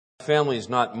Family is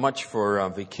not much for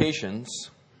vacations.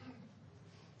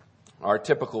 Our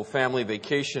typical family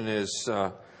vacation is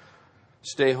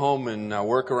stay home and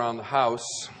work around the house.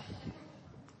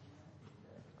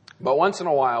 But once in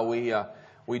a while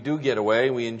we do get away.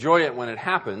 We enjoy it when it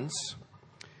happens.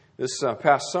 This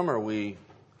past summer we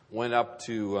went up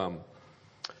to,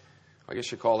 I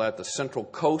guess you call that the central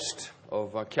coast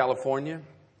of California.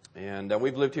 And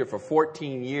we've lived here for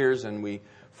 14 years, and we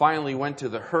finally went to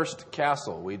the Hearst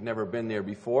Castle. We'd never been there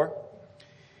before.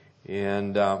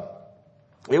 And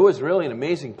it was really an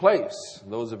amazing place.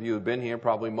 Those of you who've been here,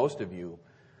 probably most of you,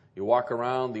 you walk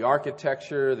around, the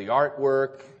architecture, the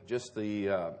artwork, just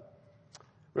the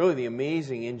really the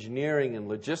amazing engineering and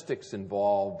logistics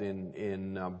involved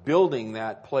in building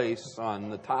that place on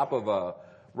the top of a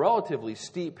relatively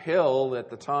steep hill at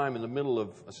the time in the middle of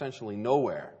essentially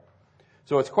nowhere.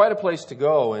 So it's quite a place to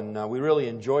go, and we really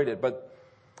enjoyed it. But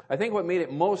I think what made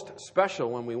it most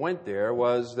special when we went there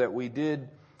was that we did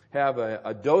have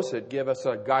a docent give us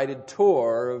a guided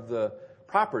tour of the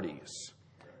properties.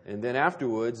 And then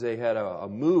afterwards, they had a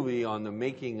movie on the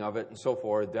making of it and so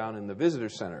forth down in the visitor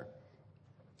center.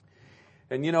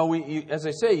 And you know, as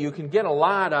I say, you can get a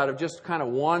lot out of just kind of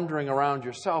wandering around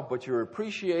yourself, but your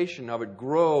appreciation of it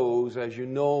grows as you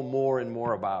know more and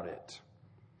more about it.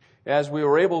 As we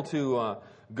were able to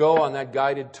go on that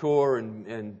guided tour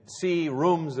and see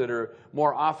rooms that are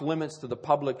more off limits to the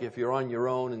public if you're on your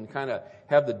own, and kind of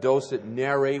have the docent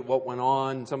narrate what went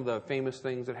on, some of the famous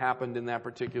things that happened in that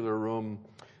particular room,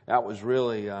 that was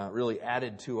really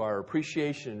added to our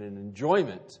appreciation and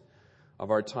enjoyment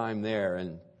of our time there.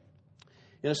 And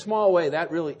in a small way,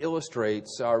 that really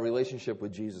illustrates our relationship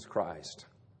with Jesus Christ.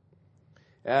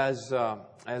 As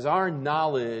our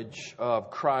knowledge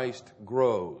of Christ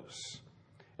grows,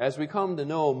 as we come to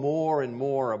know more and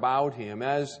more about Him,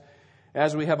 as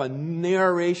we have a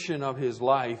narration of His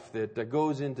life that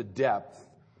goes into depth,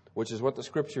 which is what the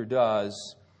Scripture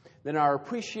does, then our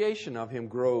appreciation of Him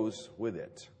grows with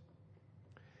it.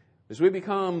 As we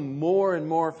become more and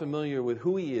more familiar with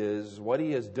who He is, what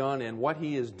He has done, and what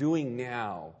He is doing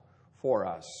now for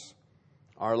us,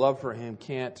 our love for Him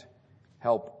can't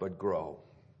help but grow.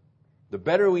 The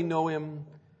better we know Him,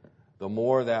 the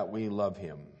more that we love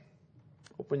Him.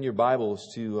 Open your Bibles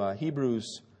to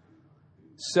Hebrews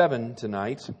 7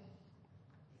 tonight.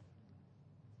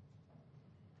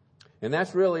 And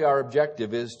that's really our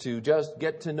objective, is to just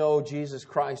get to know Jesus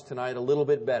Christ tonight a little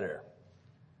bit better.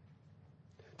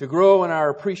 To grow in our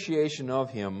appreciation of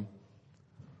Him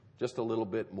just a little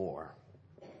bit more.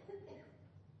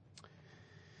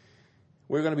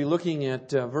 We're going to be looking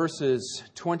at verses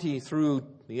 20 through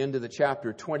the end of the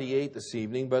chapter 28 this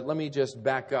evening, but let me just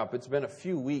back up. It's been a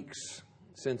few weeks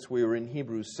since we were in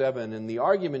Hebrews 7, and the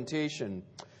argumentation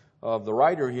of the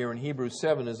writer here in Hebrews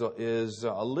 7 is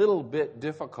a little bit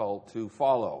difficult to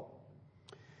follow.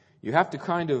 You have to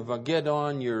kind of get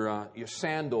on your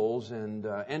sandals and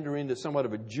enter into somewhat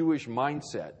of a Jewish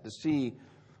mindset to see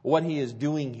what he is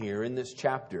doing here in this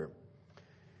chapter.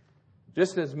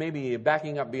 Just as maybe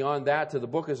backing up beyond that to the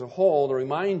book as a whole, to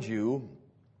remind you,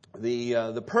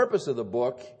 the purpose of the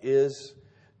book is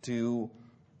to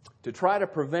try to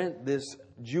prevent this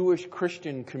Jewish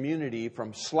Christian community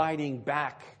from sliding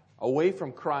back away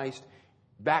from Christ,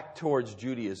 back towards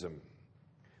Judaism.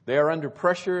 They are under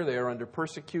pressure, they are under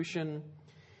persecution,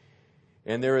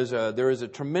 and there is a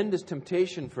tremendous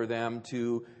temptation for them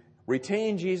to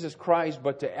retain Jesus Christ,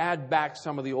 but to add back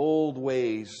some of the old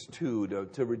ways too,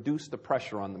 to reduce the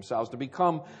pressure on themselves, to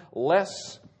become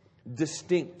less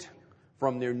distinct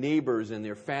from their neighbors and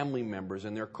their family members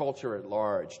and their culture at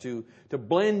large, to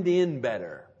blend in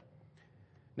better.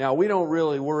 Now, we don't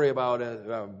really worry about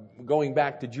going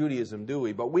back to Judaism, do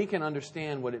we? But we can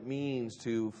understand what it means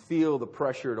to feel the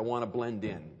pressure to want to blend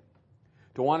in,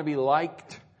 to want to be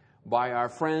liked by our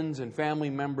friends and family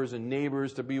members and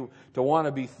neighbors, to want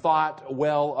to be thought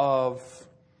well of.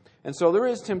 And so there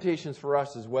is temptations for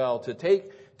us as well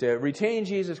to retain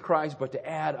Jesus Christ, but to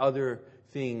add other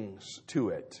things to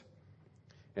it.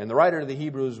 And the writer of the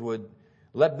Hebrews would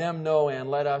let them know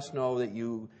and let us know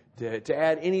that to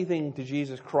add anything to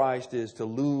Jesus Christ is to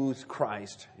lose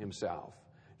Christ Himself.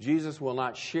 Jesus will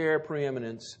not share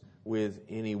preeminence with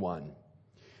anyone.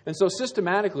 And so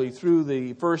systematically through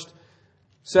the first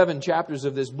 7 chapters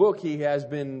of this book, he has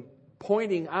been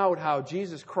pointing out how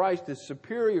Jesus Christ is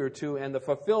superior to and the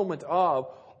fulfillment of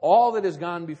all that has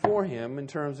gone before Him in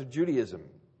terms of Judaism.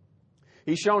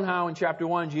 He's shown how in chapter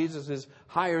 1 Jesus is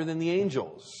higher than the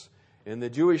angels. And the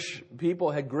Jewish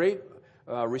people had great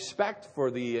respect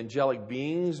for the angelic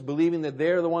beings, believing that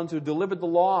they're the ones who delivered the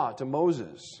law to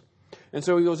Moses. And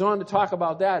so he goes on to talk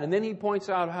about that. And then he points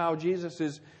out how Jesus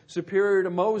is superior to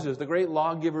Moses, the great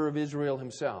lawgiver of Israel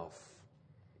himself.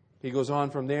 He goes on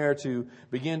from there to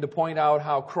begin to point out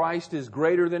how Christ is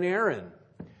greater than Aaron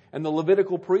and the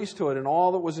Levitical priesthood and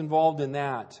all that was involved in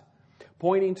that.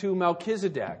 Pointing to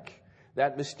Melchizedek,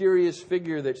 that mysterious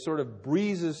figure that sort of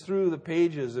breezes through the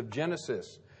pages of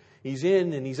Genesis. He's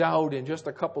in and he's out in just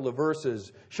a couple of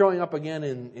verses, showing up again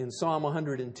in Psalm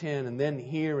 110 and then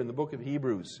here in the book of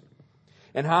Hebrews.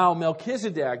 And how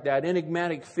Melchizedek, that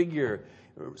enigmatic figure,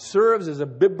 serves as a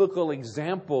biblical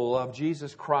example of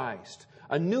Jesus Christ.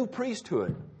 A new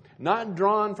priesthood, not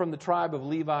drawn from the tribe of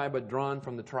Levi, but drawn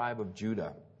from the tribe of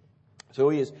Judah. So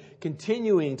he is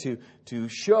continuing to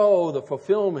show the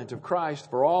fulfillment of Christ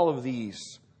for all of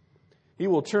these. He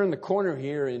will turn the corner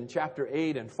here in chapter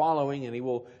 8 and following, and he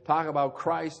will talk about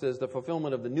Christ as the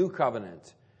fulfillment of the new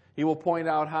covenant. He will point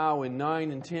out how in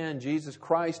 9 and 10, Jesus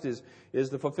Christ is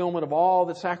the fulfillment of all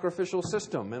the sacrificial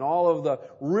system and all of the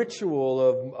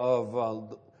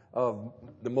ritual of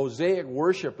the Mosaic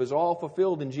worship is all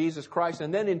fulfilled in Jesus Christ.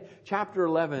 And then in chapter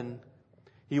 11,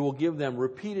 he will give them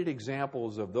repeated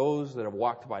examples of those that have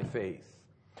walked by faith.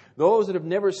 Those that have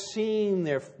never seen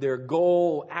their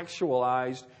goal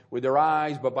actualized with their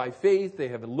eyes, but by faith they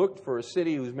have looked for a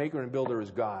city whose maker and builder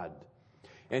is God.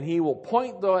 And he will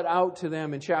point that out to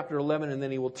them in chapter 11, and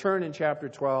then he will turn in chapter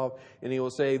 12, and he will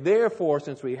say, therefore,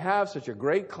 since we have such a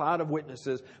great cloud of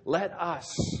witnesses, let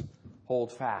us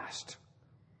hold fast.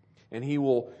 And he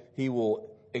will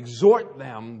exhort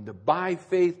them to, by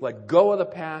faith, let go of the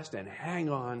past and hang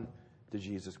on to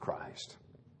Jesus Christ.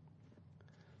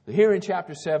 Here in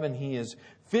chapter 7, he is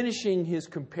finishing his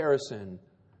comparison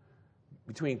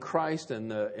between Christ and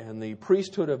the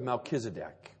priesthood of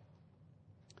Melchizedek.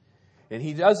 And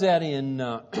he does that in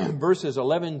verses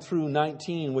 11 through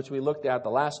 19, which we looked at the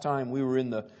last time we were in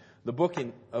the book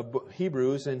of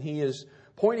Hebrews. And he is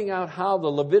pointing out how the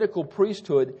Levitical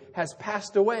priesthood has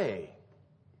passed away.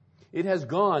 It has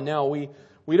gone. Now, we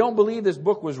don't believe this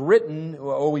book was written,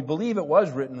 or we believe it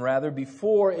was written, rather,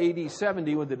 before AD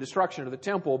 70 with the destruction of the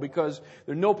temple, because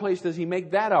there's no place does he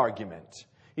make that argument.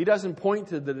 He doesn't point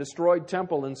to the destroyed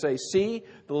temple and say, see,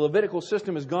 the Levitical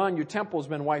system is gone, your temple's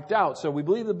been wiped out. So we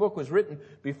believe the book was written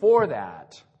before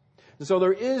that. And so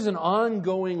there is an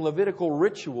ongoing Levitical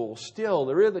ritual still.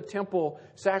 There are the temple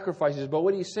sacrifices, but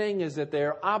what he's saying is that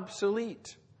they're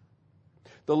obsolete.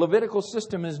 The Levitical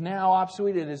system is now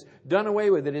obsolete. It is done away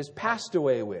with. It is passed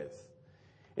away with.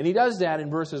 And he does that in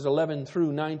verses 11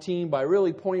 through 19 by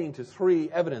really pointing to three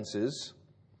evidences.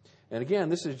 And again,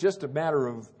 this is just a matter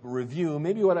of review.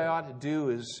 Maybe what I ought to do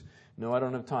is, no, I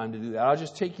don't have time to do that. I'll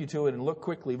just take you to it and look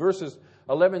quickly. Verses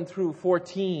 11 through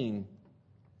 14.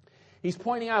 He's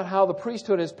pointing out how the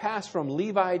priesthood has passed from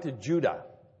Levi to Judah.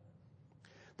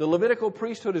 The Levitical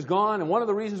priesthood is gone, and one of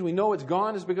the reasons we know it's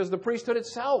gone is because the priesthood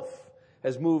itself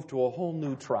has moved to a whole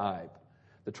new tribe,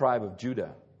 the tribe of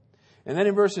Judah. And then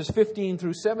in verses 15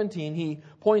 through 17, he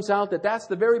points out that that's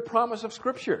the very promise of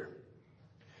Scripture.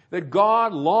 That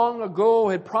God long ago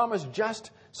had promised just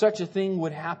such a thing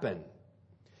would happen.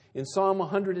 In Psalm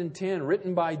 110,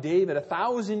 written by David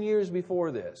 1,000 years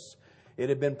before this, it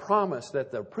had been promised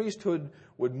that the priesthood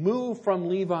would move from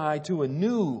Levi to a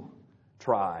new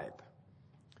tribe.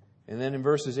 And then in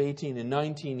verses 18 and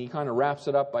 19, he kind of wraps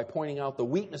it up by pointing out the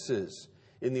weaknesses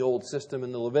in the old system,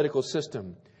 in the Levitical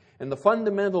system. And the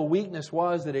fundamental weakness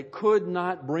was that it could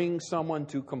not bring someone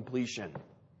to completion.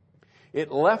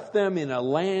 It left them in a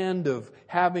land of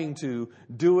having to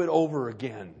do it over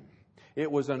again.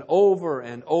 It was an over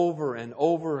and over and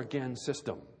over again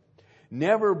system,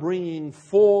 never bringing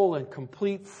full and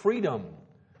complete freedom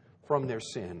from their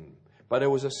sin. But it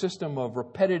was a system of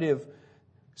repetitive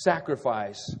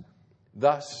sacrifice.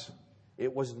 Thus,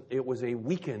 it was a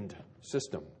weakened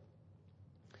system.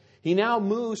 He now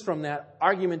moves from that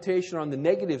argumentation on the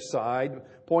negative side,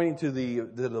 pointing to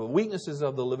the weaknesses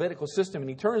of the Levitical system, and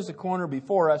he turns the corner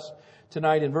before us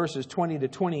tonight in verses 20 to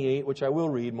 28, which I will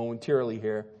read momentarily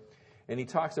here, and he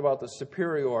talks about the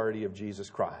superiority of Jesus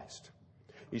Christ.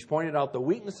 He's pointed out the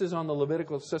weaknesses on the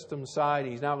Levitical system side.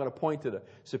 He's now going to point to the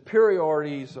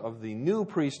superiorities of the new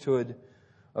priesthood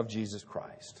of Jesus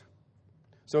Christ.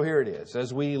 So here it is.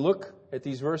 As we look at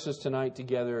these verses tonight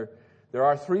together, there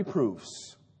are three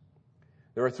proofs.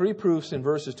 There are three proofs in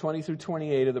verses 20 through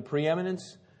 28 of the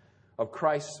preeminence of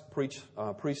Christ's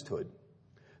priesthood.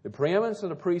 The preeminence of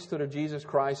the priesthood of Jesus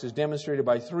Christ is demonstrated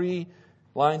by three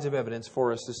lines of evidence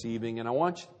for us this evening. And I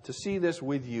want to see this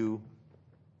with you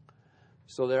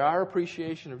so that our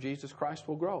appreciation of Jesus Christ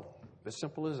will grow. As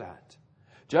simple as that.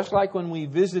 Just like when we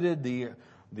visited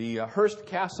the Hearst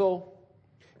Castle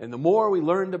And the more we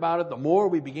learned about it, the more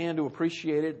we began to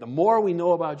appreciate it. The more we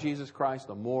know about Jesus Christ,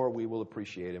 the more we will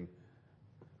appreciate Him.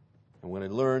 And we're going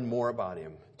to learn more about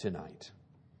Him tonight.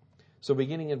 So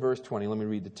beginning in verse 20, let me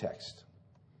read the text.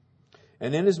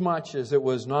 And inasmuch as it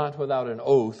was not without an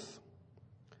oath,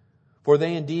 for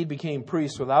they indeed became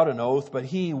priests without an oath, but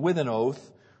he with an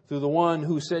oath, through the one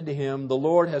who said to him, the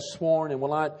Lord has sworn and will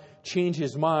not change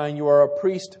his mind, you are a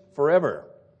priest forever.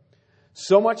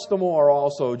 So much the more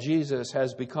also Jesus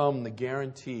has become the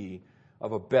guarantee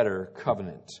of a better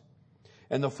covenant.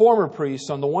 And the former priests,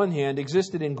 on the one hand,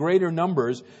 existed in greater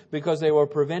numbers because they were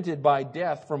prevented by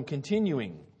death from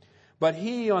continuing. But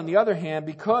he, on the other hand,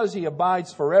 because he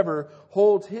abides forever,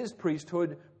 holds his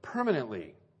priesthood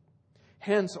permanently.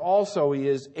 Hence also he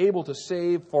is able to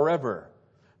save forever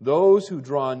those who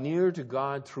draw near to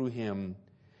God through him,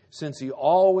 since he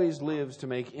always lives to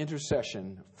make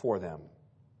intercession for them.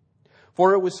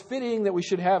 For it was fitting that we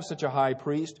should have such a high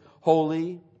priest,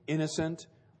 holy, innocent,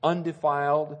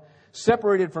 undefiled,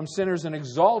 separated from sinners and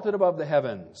exalted above the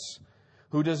heavens,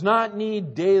 who does not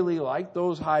need daily, like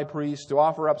those high priests, to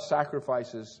offer up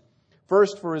sacrifices,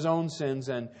 first for his own sins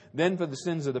and then for the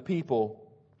sins of the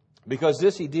people, because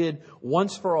this he did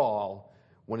once for all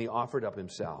when he offered up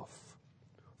himself.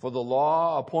 For the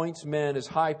law appoints men as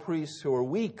high priests who are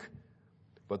weak,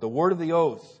 but the word of the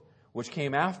oath, which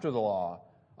came after the law,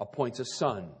 appoints a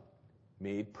son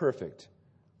made perfect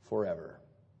forever.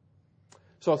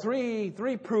 So three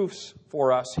proofs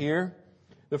for us here.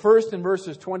 The first in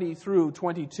verses 20 through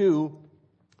 22,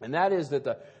 and that is that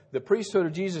the priesthood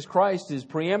of Jesus Christ is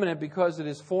preeminent because it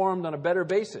is formed on a better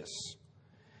basis.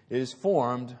 It is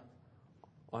formed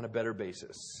on a better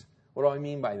basis. What do I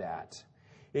mean by that?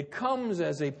 It comes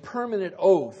as a permanent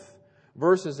oath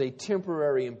versus a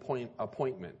temporary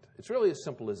appointment. It's really as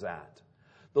simple as that.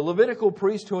 The Levitical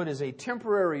priesthood is a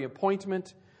temporary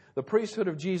appointment. The priesthood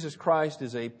of Jesus Christ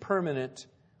is a permanent,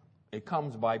 it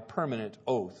comes by permanent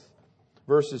oath.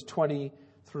 Verses 20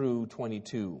 through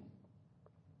 22.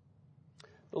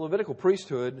 The Levitical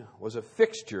priesthood was a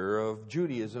fixture of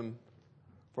Judaism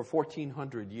for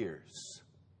 1,400 years.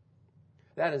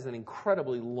 That is an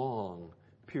incredibly long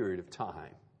period of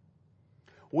time.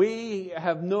 We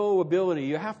have no ability.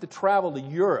 You have to travel to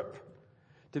Europe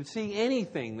to see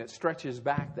anything that stretches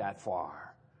back that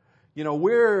far. You know,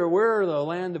 we're the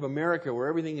land of America where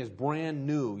everything is brand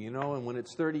new, you know, and when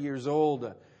it's 30 years old,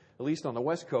 at least on the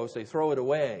West Coast, they throw it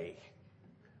away.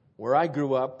 Where I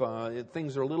grew up,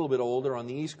 things are a little bit older on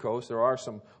the East Coast. There are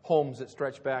some homes that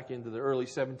stretch back into the early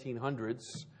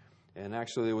 1700s. And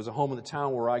actually, there was a home in the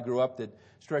town where I grew up that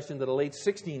stretched into the late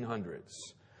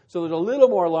 1600s. So there's a little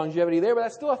more longevity there, but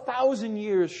that's still 1,000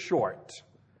 years short.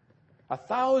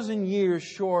 1,000 years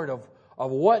short of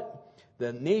what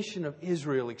the nation of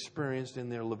Israel experienced in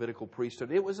their Levitical priesthood.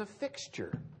 It was a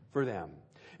fixture for them.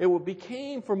 It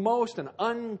became for most an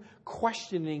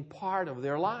unquestioning part of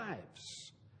their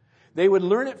lives. They would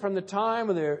learn it from the time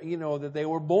of that they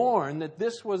were born, that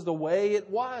this was the way it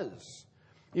was.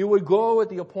 You would go at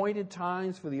the appointed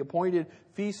times for the appointed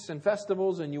feasts and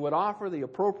festivals, and you would offer the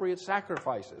appropriate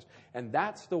sacrifices. And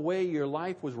that's the way your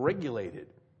life was regulated.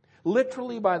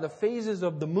 Literally by the phases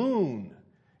of the moon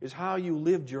is how you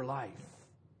lived your life.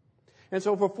 And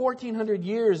so for 1,400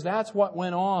 years, that's what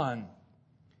went on.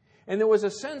 And there was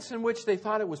a sense in which they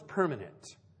thought it was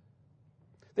permanent.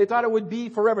 They thought it would be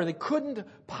forever. They couldn't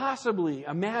possibly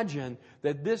imagine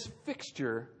that this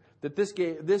fixture, that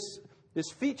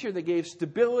this feature that gave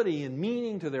stability and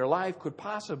meaning to their life could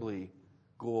possibly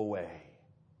go away.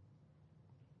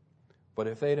 But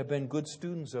if they'd have been good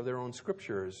students of their own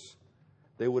scriptures,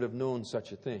 they would have known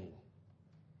such a thing.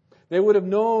 They would have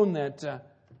known that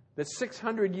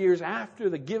 600 years after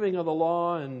the giving of the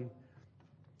law and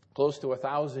close to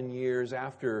 1,000 years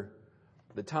after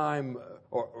the time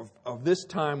of this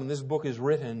time when this book is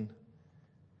written,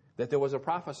 that there was a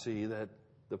prophecy that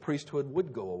the priesthood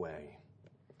would go away.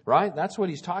 Right? That's what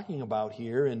he's talking about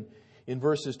here in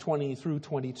verses 20 through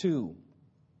 22.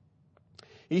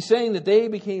 He's saying that they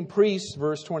became priests,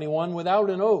 verse 21, without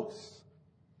an oath.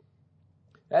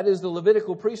 That is the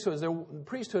Levitical priesthood.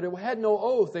 It had no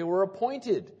oath. They were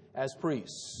appointed as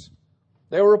priests.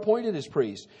 They were appointed as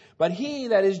priests. But he,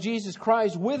 that is Jesus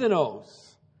Christ, with an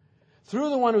oath, through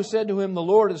the one who said to him, the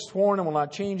Lord has sworn and will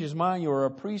not change his mind, you are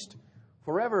a priest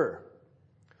forever.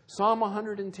 Psalm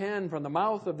 110, from the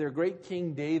mouth of their great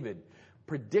King David,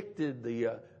 predicted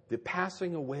the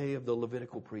passing away of the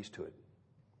Levitical priesthood.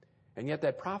 And yet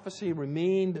that prophecy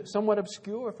remained somewhat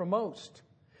obscure for most.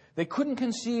 They couldn't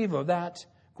conceive of that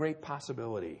great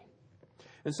possibility.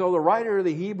 And so the writer of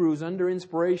the Hebrews, under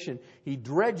inspiration, he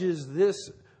dredges this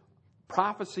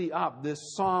prophecy up,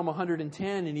 this Psalm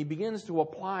 110, and he begins to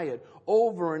apply it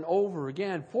over and over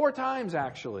again, 4 times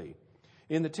actually.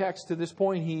 In the text to this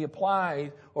point, he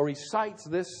applied or he cites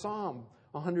this Psalm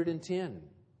 110.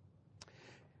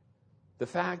 The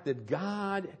fact that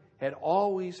God had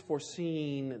always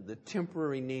foreseen the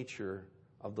temporary nature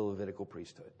of the Levitical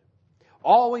priesthood.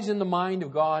 Always in the mind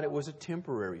of God, it was a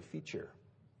temporary feature.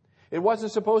 It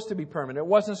wasn't supposed to be permanent. It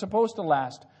wasn't supposed to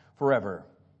last forever.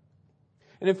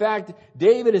 And in fact,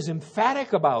 David is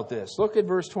emphatic about this. Look at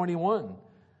verse 21.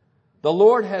 The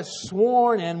Lord has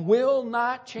sworn and will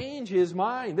not change His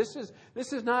mind. This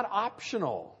is not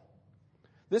optional.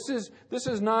 This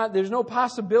is not, there's no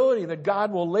possibility that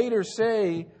God will later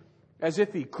say, as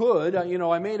if He could,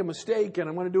 I made a mistake and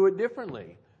I'm going to do it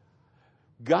differently.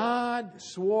 God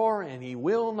swore and He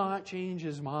will not change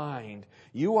His mind.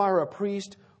 You are a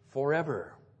priest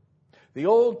forever. The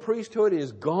old priesthood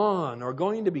is gone or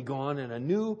going to be gone, and a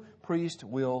new priest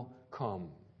will come.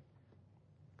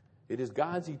 It is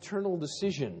God's eternal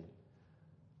decision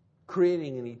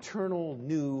creating an eternal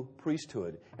new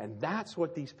priesthood. And that's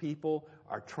what these people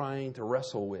are trying to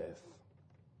wrestle with.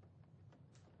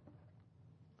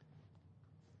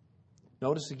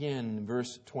 Notice again in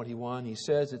verse 21, he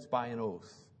says it's by an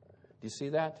oath. Do you see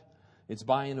that? It's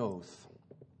by an oath.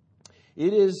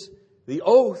 It is the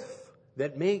oath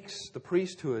that makes the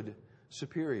priesthood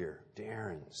superior to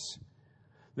Aaron's.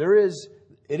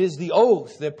 It is the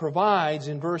oath that provides,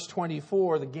 in verse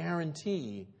 24, the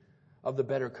guarantee of the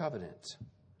better covenant.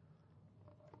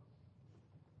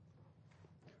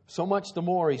 So much the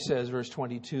more, he says, verse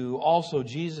 22, also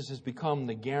Jesus has become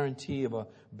the guarantee of a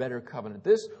better covenant.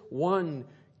 This one,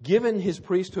 given his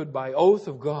priesthood by oath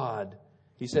of God,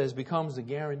 he says, becomes the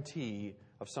guarantee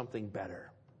of something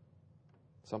better.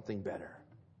 Something better.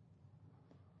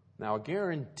 Now, a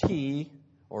guarantee,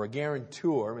 or a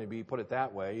guarantor, maybe you put it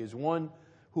that way, is one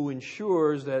who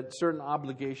ensures that certain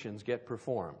obligations get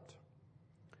performed.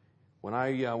 When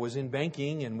I was in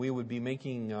banking and we would be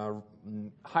making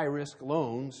high-risk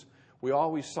loans, we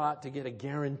always sought to get a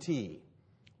guarantee.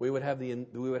 We would have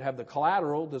the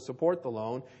collateral to support the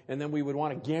loan, and then we would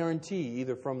want a guarantee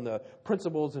either from the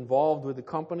principals involved with the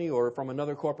company or from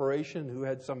another corporation who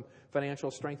had some financial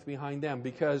strength behind them,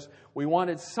 because we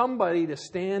wanted somebody to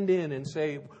stand in and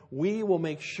say, we will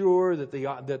make sure that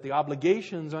the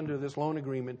obligations under this loan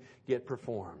agreement get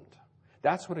performed.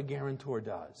 That's what a guarantor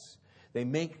does. They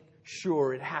make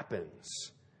sure it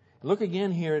happens. Look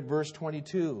again here at verse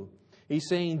 22. He's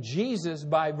saying Jesus,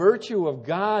 by virtue of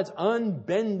God's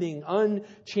unbending,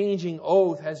 unchanging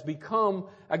oath, has become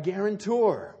a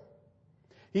guarantor.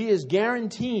 He is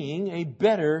guaranteeing a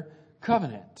better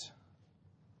covenant.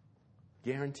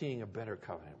 Guaranteeing a better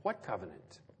covenant. What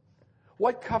covenant?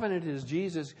 What covenant is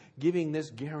Jesus giving this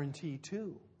guarantee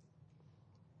to?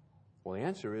 Well, the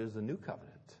answer is the new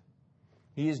covenant.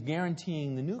 He is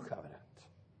guaranteeing the new covenant.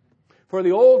 For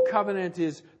the old covenant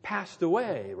is passed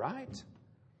away, right?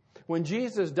 When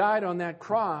Jesus died on that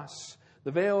cross,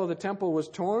 the veil of the temple was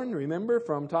torn, remember,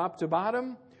 from top to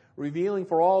bottom, revealing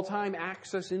for all time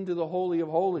access into the Holy of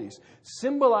Holies,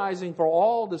 symbolizing for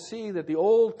all to see that the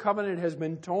old covenant has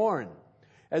been torn,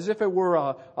 as if it were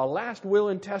a last will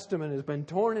and testament has been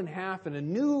torn in half and a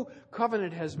new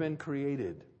covenant has been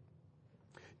created.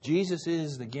 Jesus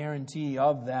is the guarantee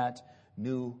of that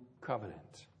new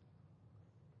covenant.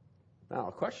 Now,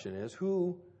 the question is,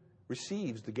 who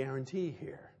receives the guarantee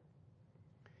here?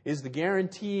 Is the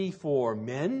guarantee for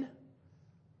men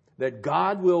that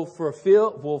God will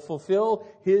fulfill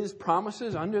His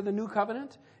promises under the new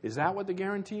covenant? Is that what the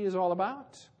guarantee is all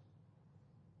about?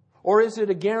 Or is it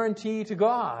a guarantee to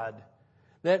God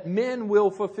that men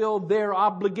will fulfill their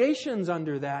obligations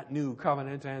under that new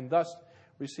covenant and thus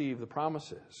receive the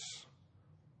promises?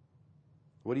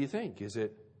 What do you think? Is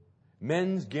it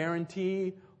men's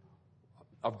guarantee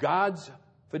of God's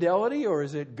fidelity, or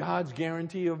is it God's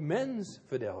guarantee of men's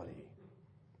fidelity?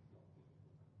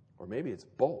 Or maybe it's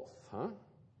both, huh?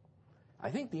 I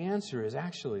think the answer is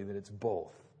actually that it's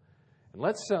both. And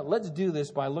let's do this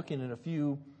by looking at a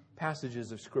few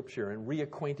passages of Scripture and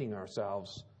reacquainting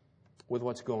ourselves with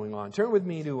what's going on. Turn with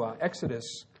me to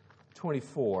Exodus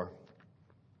 24.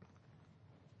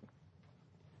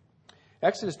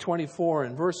 Exodus 24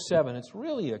 and verse 7, it's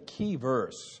really a key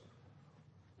verse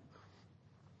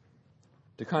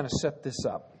to kind of set this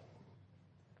up.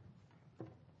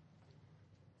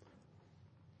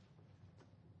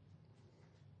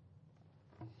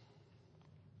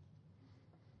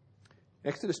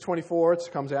 Exodus 24, it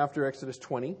comes after Exodus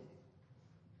 20.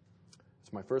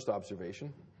 It's my first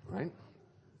observation, right? And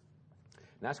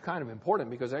that's kind of important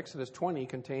because Exodus 20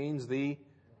 contains the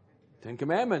Ten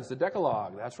Commandments, the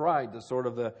Decalogue. That's right, the sort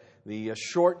of the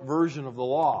short version of the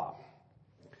law.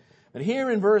 And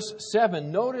here in verse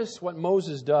 7, notice what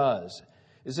Moses does.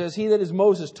 It says, he that is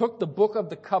Moses took the book of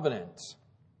the covenant,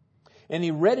 and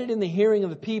he read it in the hearing of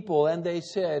the people, and they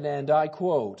said, and I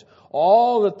quote,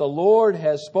 all that the Lord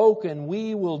has spoken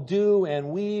we will do, and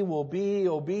we will be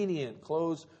obedient.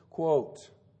 Close quote.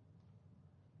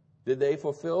 Did they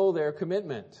fulfill their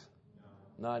commitment?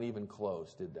 No. Not even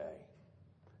close, did they?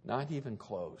 Not even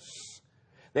close.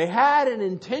 They had an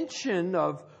intention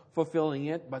of fulfilling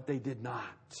it, but they did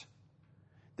not.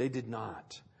 They did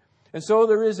not. And so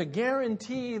there is a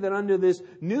guarantee that under this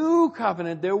new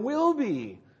covenant there will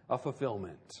be a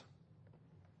fulfillment.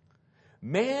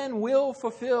 Man will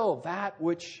fulfill that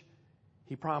which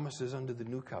he promises under the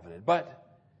new covenant.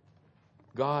 But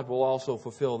God will also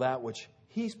fulfill that which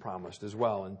he's promised as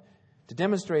well. And to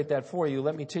demonstrate that for you,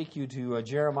 let me take you to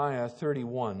Jeremiah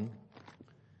 31.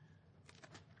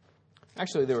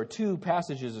 Actually, there are two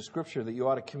passages of Scripture that you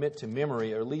ought to commit to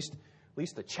memory, or at least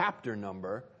the chapter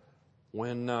number,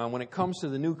 when it comes to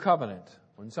the new covenant.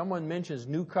 When someone mentions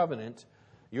new covenant,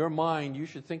 your mind, you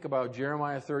should think about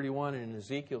Jeremiah 31 and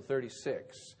Ezekiel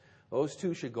 36. Those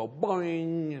two should go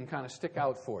boing and kind of stick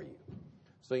out for you,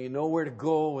 so you know where to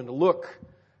go and to look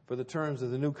for the terms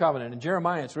of the new covenant. And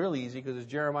Jeremiah, it's really easy because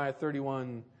it's Jeremiah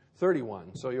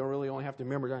 31:31. So you'll really only have to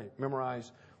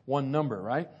memorize one number,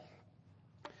 right?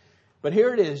 But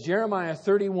here it is, Jeremiah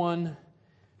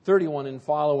 31:31 and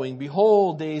following.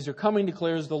 Behold, days are coming,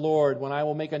 declares the Lord, when I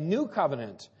will make a new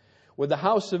covenant with the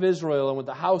house of Israel and with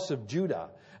the house of Judah.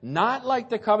 Not like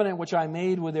the covenant which I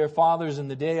made with their fathers in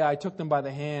the day I took them by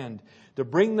the hand to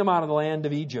bring them out of the land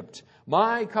of Egypt.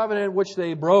 My covenant which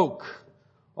they broke,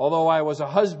 although I was a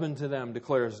husband to them,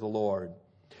 declares the Lord.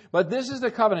 But this is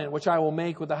the covenant which I will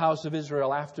make with the house of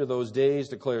Israel after those days,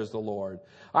 declares the Lord.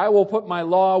 I will put my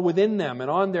law within them,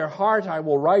 and on their heart I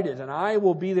will write it, and I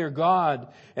will be their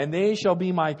God, and they shall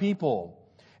be my people.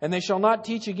 And they shall not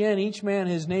teach again each man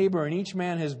his neighbor and each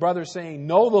man his brother, saying,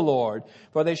 Know the Lord,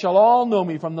 for they shall all know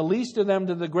me, from the least of them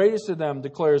to the greatest of them,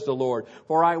 declares the Lord.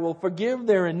 For I will forgive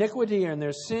their iniquity, and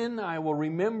their sin I will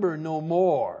remember no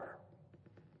more.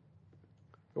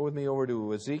 Go with me over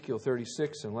to Ezekiel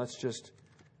 36, and let's just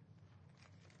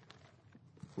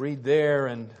read there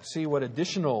and see what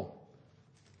additional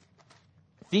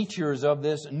features of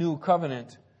this new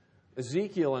covenant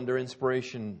Ezekiel, under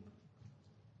inspiration,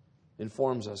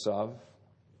 informs us of.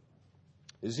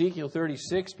 Ezekiel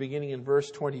 36, beginning in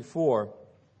verse 24.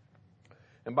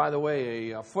 And by the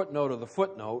way, a footnote of the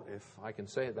footnote, if I can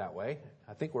say it that way.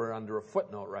 I think we're under a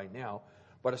footnote right now.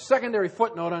 But a secondary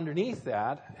footnote underneath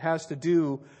that has to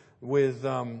do with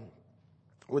the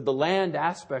land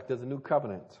aspect of the new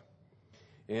covenant.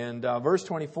 And verse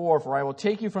 24, for I will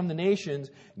take you from the nations,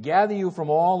 gather you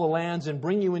from all the lands, and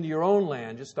bring you into your own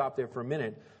land. Just stop there for a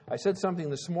minute. I said something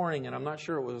this morning, and I'm not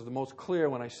sure it was the most clear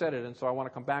when I said it, and so I want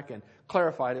to come back and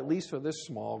clarify it, at least for this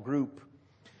small group.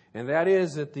 And that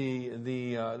is that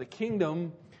the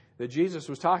kingdom that Jesus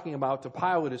was talking about to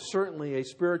Pilate is certainly a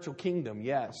spiritual kingdom,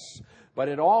 yes. But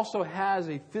it also has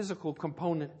a physical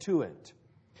component to it.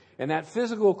 And that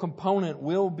physical component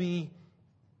will be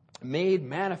made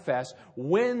manifest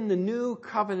when the new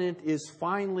covenant is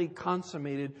finally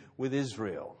consummated with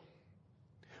Israel.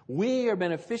 We are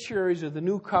beneficiaries of the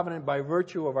new covenant by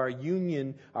virtue of our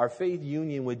union, our faith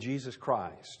union with Jesus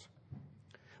Christ.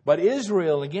 But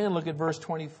Israel, again, look at verse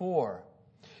 24.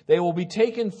 They will be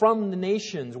taken from the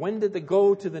nations. When did they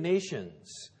go to the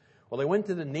nations? Well, they went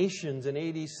to the nations in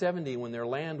AD 70 when their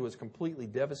land was completely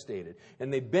devastated.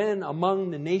 And they've been among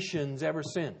the nations ever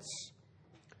since.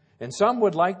 And some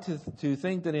would like to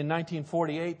think that in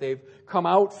 1948 they've come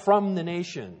out from the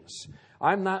nations.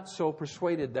 I'm not so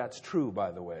persuaded that's true,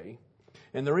 by the way.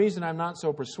 And the reason I'm not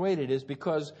so persuaded is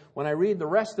because when I read the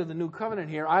rest of the New Covenant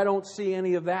here, I don't see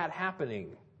any of that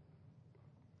happening.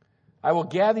 I will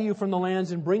gather you from the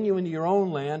lands and bring you into your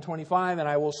own land, 25, and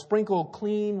I will sprinkle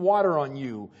clean water on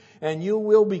you, and you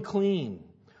will be clean.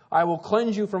 I will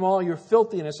cleanse you from all your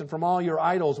filthiness and from all your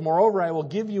idols. Moreover, I will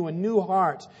give you a new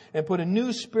heart and put a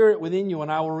new spirit within you,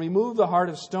 and I will remove the heart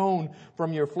of stone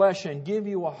from your flesh and give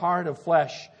you a heart of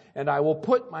flesh. And I will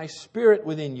put my spirit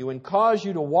within you and cause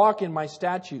you to walk in my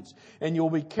statutes. And you will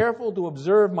be careful to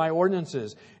observe my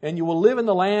ordinances. And you will live in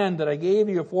the land that I gave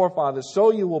your forefathers.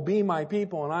 So you will be my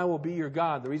people and I will be your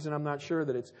God. The reason I'm not sure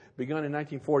that it's begun in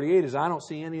 1948 is I don't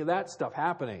see any of that stuff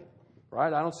happening.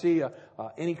 Right? I don't see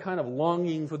any kind of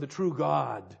longing for the true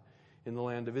God in the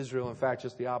land of Israel. In fact,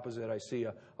 just the opposite. I see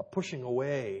a pushing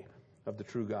away of the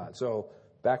true God. So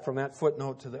back from that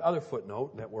footnote to the other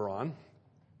footnote that we're on,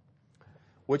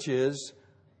 which is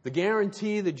The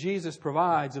guarantee that Jesus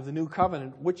provides of the new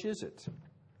covenant, which is it?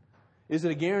 Is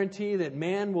it a guarantee that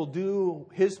man will do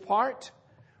his part?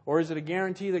 Or is it a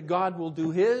guarantee that God will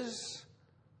do his?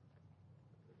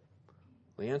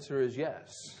 The answer is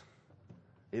yes.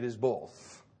 It is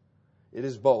both. It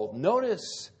is both.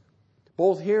 Notice,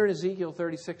 both here in Ezekiel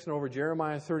 36 and over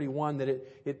Jeremiah 31, that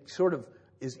it sort of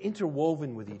is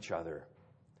interwoven with each other.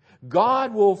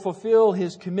 God will fulfill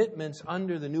His commitments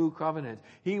under the new covenant.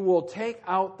 He will take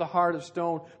out the heart of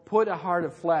stone, put a heart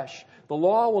of flesh. The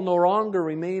law will no longer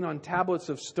remain on tablets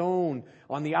of stone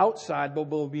on the outside,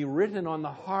 but will be written on the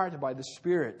heart by the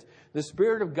Spirit. The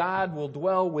Spirit of God will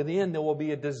dwell within. There will be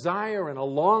a desire and a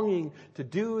longing to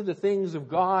do the things of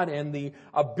God and the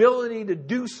ability to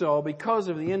do so because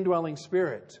of the indwelling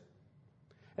Spirit.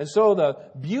 And so the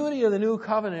beauty of the new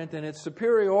covenant and its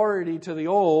superiority to the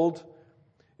old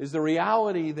is the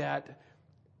reality that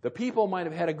the people might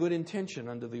have had a good intention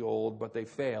under the old, but they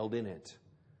failed in it.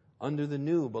 Under the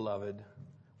new, beloved,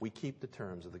 we keep the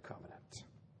terms of the covenant.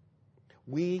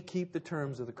 We keep the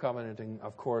terms of the covenant, and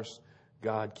of course,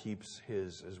 God keeps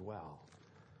His as well.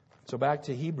 So back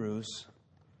to Hebrews.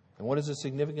 And what is the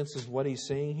significance of what he's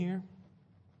saying here?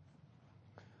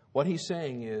 What he's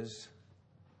saying is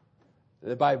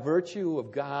that by virtue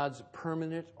of God's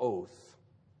permanent oath,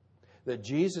 that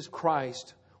Jesus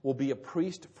Christ will be a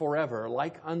priest forever,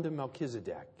 like unto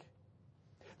Melchizedek,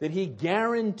 that He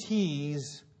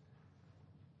guarantees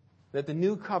that the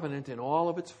new covenant in all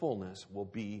of its fullness will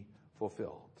be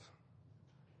fulfilled.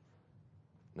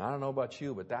 Now, I don't know about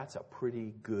you, but that's a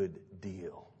pretty good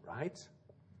deal, right?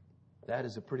 That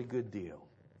is a pretty good deal.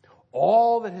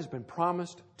 All that has been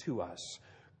promised to us,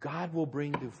 God will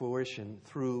bring to fruition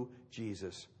through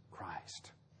Jesus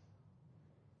Christ.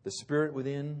 The Spirit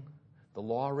within, the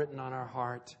law written on our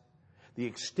heart, the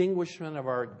extinguishment of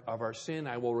our sin,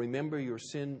 I will remember your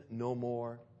sin no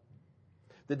more.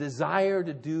 The desire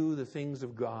to do the things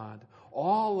of God,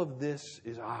 all of this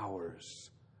is ours.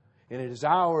 And it is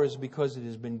ours because it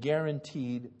has been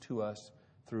guaranteed to us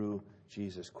through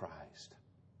Jesus Christ.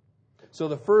 So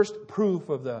the first proof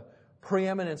of the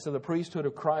preeminence of the priesthood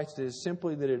of Christ is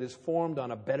simply that it is formed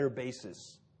on a better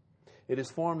basis. It is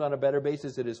formed on a better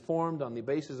basis. It is formed on the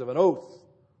basis of an oath,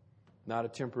 not a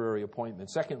temporary appointment.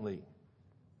 Secondly,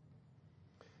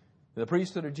 the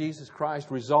priesthood of Jesus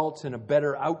Christ results in a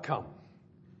better outcome.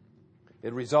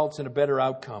 It results in a better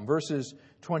outcome. Verses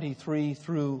 23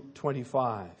 through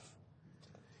 25.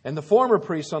 And the former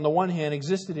priests, on the one hand,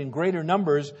 existed in greater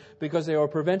numbers because they were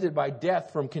prevented by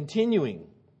death from continuing.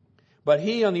 But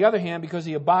He, on the other hand, because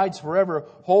He abides forever,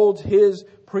 holds His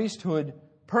priesthood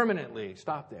permanently.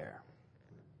 Stop there.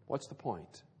 What's the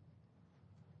point?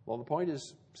 Well, the point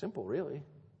is simple, really.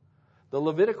 The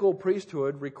Levitical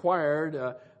priesthood required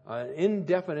an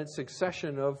indefinite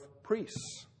succession of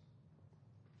priests.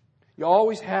 You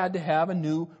always had to have a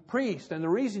new priest. And the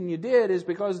reason you did is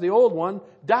because the old one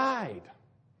died.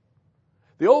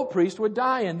 The old priest would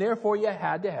die, and therefore you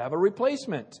had to have a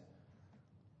replacement.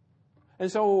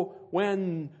 And so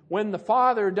when the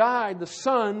father died, the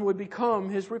son would become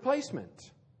his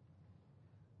replacement.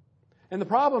 And the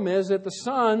problem is that the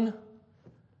son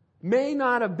may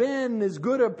not have been as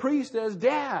good a priest as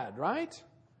dad, right?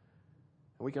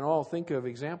 And we can all think of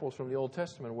examples from the Old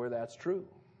Testament where that's true.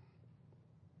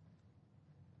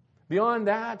 Beyond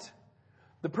that,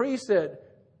 the priest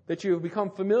that you've become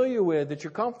familiar with, that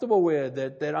you're comfortable with,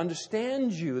 that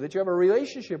understands you, that you have a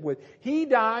relationship with, he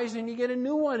dies and you get a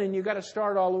new one and you've got to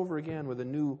start all over again with a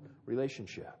new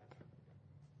relationship.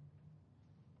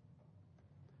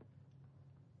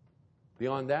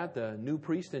 Beyond that, the new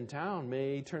priest in town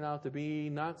may turn out to be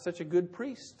not such a good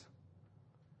priest.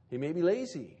 He may be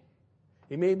lazy.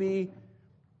 He may be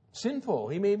sinful.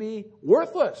 He may be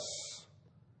worthless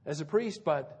as a priest,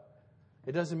 but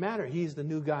it doesn't matter. He's the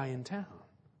new guy in town.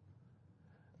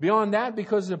 Beyond that,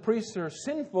 because the priests are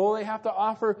sinful, they have to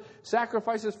offer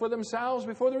sacrifices for themselves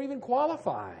before they're even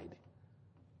qualified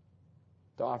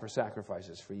to offer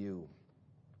sacrifices for you.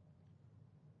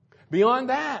 Beyond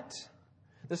that,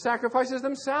 the sacrifices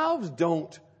themselves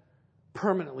don't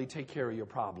permanently take care of your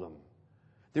problem.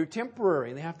 They're temporary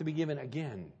and they have to be given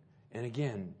again and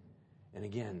again and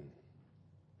again.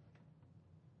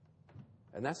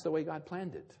 And that's the way God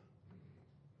planned it.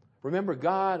 Remember,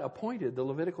 God appointed the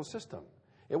Levitical system.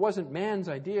 It wasn't man's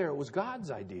idea, it was God's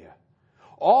idea.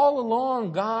 All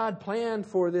along, God planned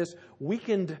for this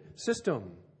weakened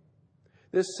system.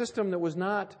 This system that was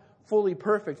not fully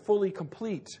perfect, fully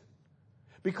complete.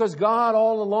 Because God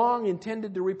all along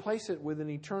intended to replace it with an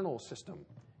eternal system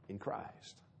in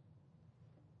Christ.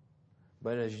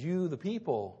 But as you, the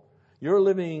people, you're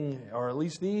living, or at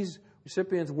least these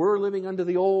recipients were living under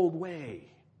the old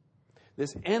way.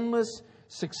 This endless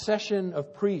succession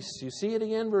of priests. You see it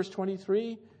again, verse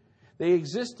 23? They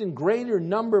exist in greater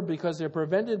number because they're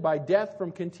prevented by death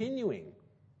from continuing.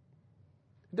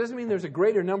 It doesn't mean there's a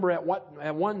greater number at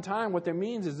one time. What that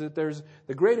means is that there's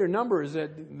the greater number is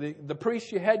that the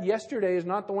priest you had yesterday is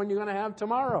not the one you're going to have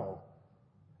tomorrow.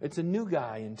 It's a new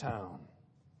guy in town.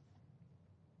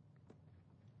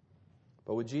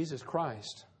 But with Jesus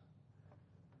Christ,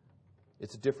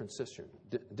 it's a different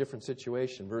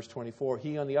situation. Verse 24,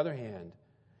 He, on the other hand,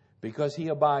 because He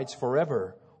abides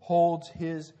forever, holds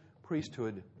His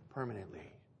priesthood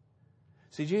permanently.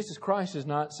 See, Jesus Christ is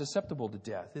not susceptible to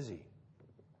death, is He?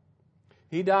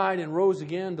 He died and rose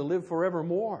again to live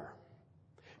forevermore.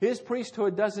 His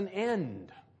priesthood doesn't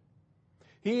end.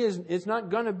 It's not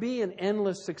going to be an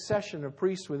endless succession of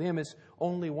priests with Him. It's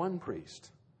only one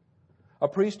priest. A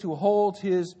priest who holds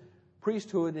his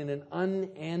priesthood in an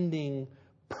unending,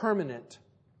 permanent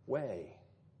way.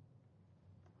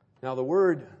 Now, the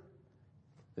word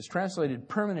that's translated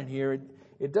permanent here,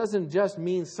 it doesn't just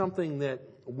mean something that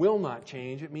will not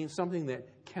change. It means something that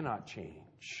cannot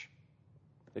change.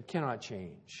 That cannot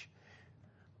change.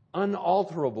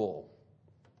 Unalterable.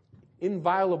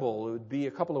 Inviolable. It would be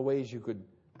a couple of ways you could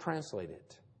translate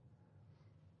it.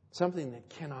 Something that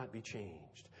cannot be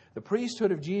changed. The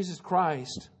priesthood of Jesus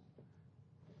Christ,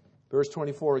 verse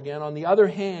 24 again, on the other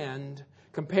hand,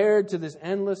 compared to this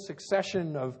endless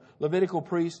succession of Levitical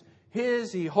priests,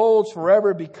 He holds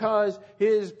forever because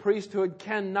His priesthood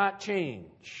cannot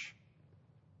change.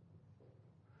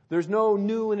 There's no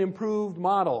new and improved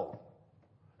model.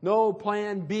 No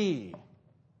plan B.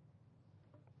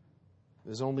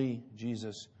 There's only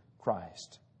Jesus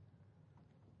Christ.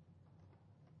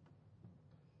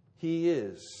 He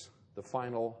is the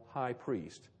final high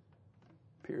priest.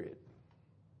 Period.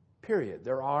 Period.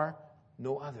 There are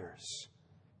no others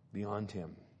beyond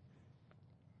Him.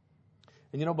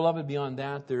 And beloved, beyond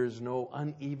that, there's no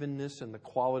unevenness in the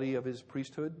quality of His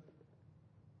priesthood.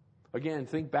 Again,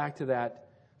 think back to that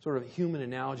sort of human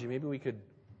analogy. Maybe we could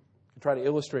try to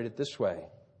illustrate it this way.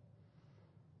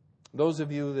 Those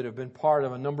of you that have been part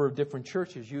of a number of different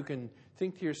churches, you can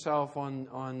think to yourself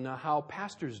on how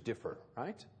pastors differ,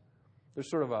 right? There's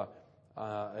sort of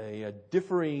a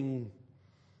differing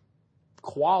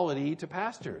quality to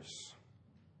pastors,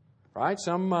 right?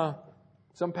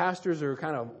 Some pastors are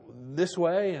kind of this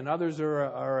way, and others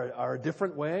are a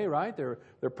different way, right?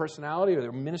 Their personality or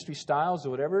their ministry styles or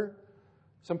whatever.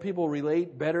 Some people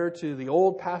relate better to the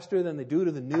old pastor than they do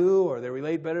to the new, or they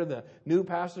relate better to the new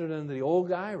pastor than the old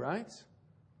guy, right?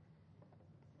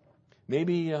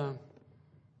 Maybe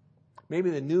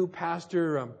the new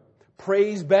pastor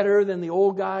prays better than the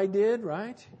old guy did,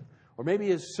 right? Or maybe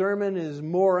his sermon is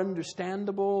more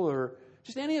understandable, or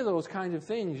just any of those kinds of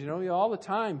things. All the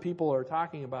time people are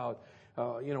talking about,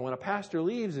 when a pastor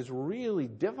leaves, it's really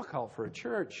difficult for a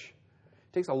church.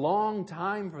 It takes a long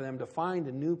time for them to find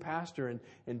a new pastor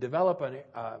and develop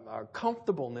a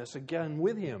comfortableness again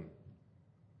with him.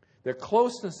 Their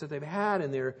closeness that they've had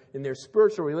in their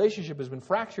spiritual relationship has been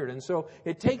fractured. And so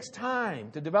it takes time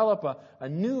to develop a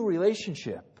new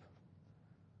relationship.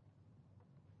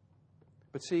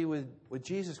 But see, with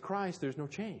Jesus Christ, there's no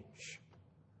change.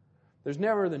 There's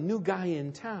never the new guy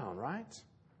in town, right?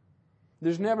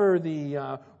 There's never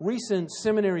the recent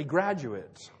seminary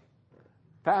graduate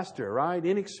pastor, right?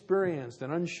 Inexperienced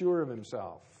and unsure of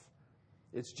himself.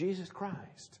 It's Jesus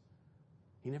Christ.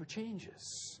 He never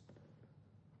changes.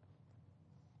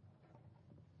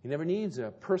 He never needs a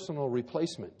personal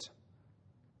replacement.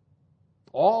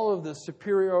 All of the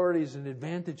superiorities and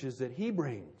advantages that He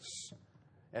brings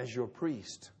as your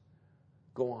priest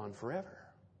go on forever.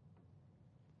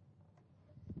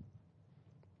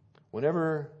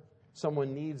 Whenever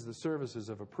someone needs the services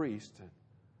of a priest,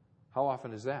 how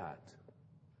often is that?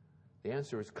 The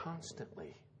answer is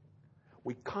constantly.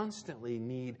 We constantly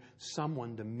need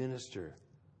someone to minister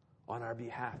on our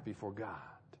behalf before God.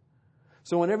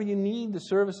 So whenever you need the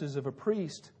services of a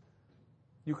priest,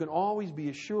 you can always be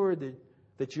assured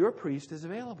that your priest is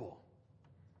available.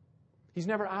 He's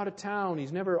never out of town.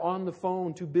 He's never on the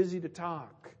phone, too busy to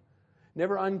talk.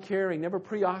 Never uncaring, never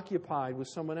preoccupied with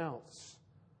someone else.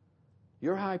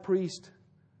 Your high priest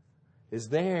is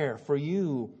there for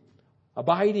you,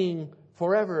 abiding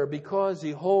forever because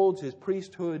He holds His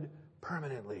priesthood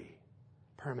permanently.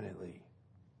 Permanently.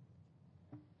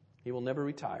 He will never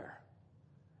retire,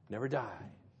 never die,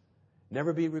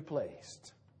 never be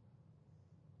replaced.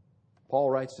 Paul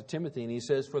writes to Timothy and he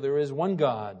says, "For there is one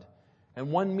God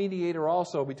and one mediator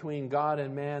also between God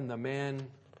and man, the man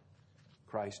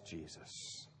Christ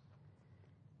Jesus."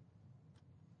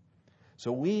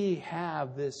 So we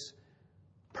have this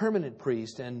permanent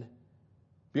priest, and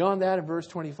beyond that in verse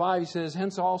 25 he says,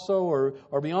 hence also,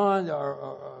 or beyond,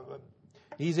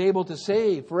 he's able to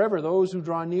save forever those who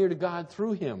draw near to God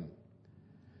through him,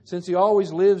 since he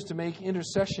always lives to make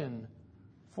intercession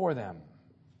for them.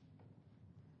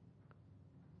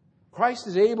 Christ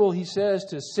is able, he says,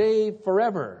 to save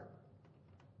forever,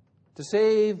 to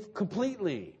save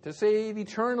completely, to save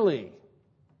eternally.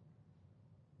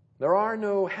 There are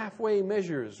no halfway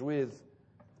measures with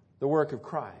the work of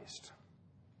Christ.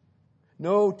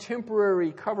 No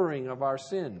temporary covering of our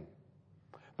sin,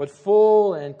 but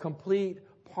full and complete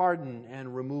pardon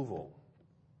and removal.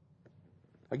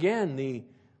 Again, the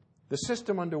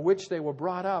system under which they were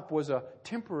brought up was a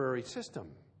temporary system.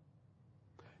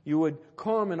 You would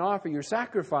come and offer your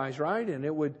sacrifice, right? And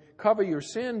it would cover your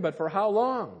sin, but for how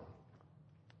long?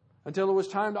 Until it was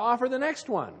time to offer the next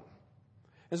one.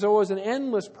 And so it was an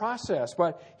endless process.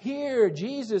 But here,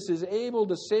 Jesus is able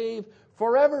to save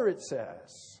forever, it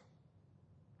says.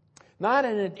 Not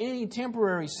in any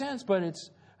temporary sense, but it's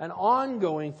an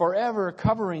ongoing, forever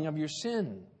covering of your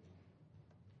sin.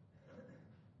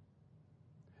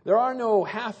 There are no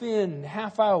half in,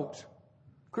 half out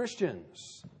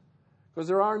Christians. Because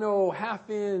there is no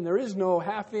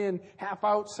half in, half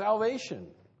out salvation.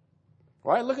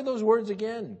 All right, look at those words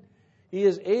again. He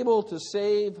is able to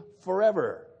save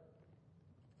forever,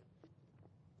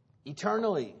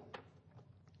 eternally,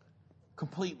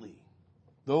 completely,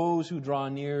 those who draw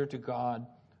near to God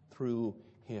through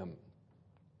him.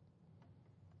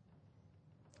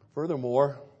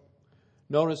 Furthermore,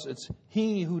 notice it's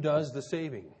he who does the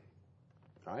saving.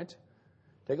 All right?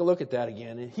 Take a look at that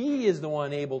again. And he is the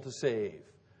one able to save.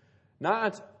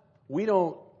 Not, we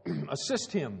don't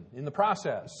assist him in the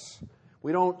process.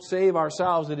 We don't save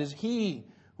ourselves. It is he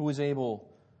who is able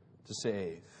to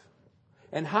save.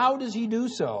 And how does he do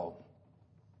so?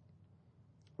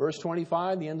 Verse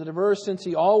 25, the end of the verse, since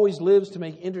he always lives to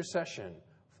make intercession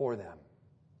for them.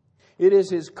 It is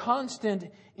his constant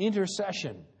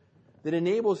intercession that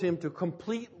enables him to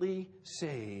completely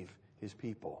save his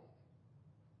people.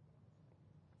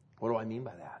 What do I mean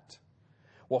by that?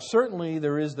 Well, certainly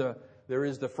there is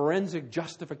the forensic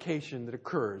justification that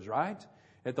occurs, right?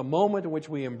 At the moment in which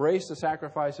we embrace the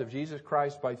sacrifice of Jesus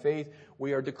Christ by faith,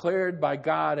 we are declared by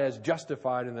God as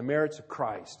justified in the merits of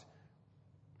Christ.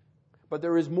 But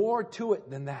there is more to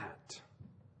it than that.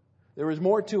 There is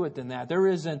more to it than that. There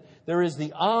is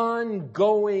the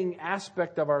ongoing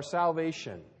aspect of our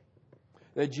salvation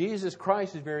that Jesus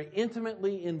Christ is very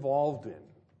intimately involved in,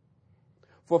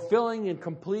 fulfilling and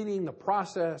completing the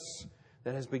process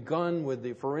that has begun with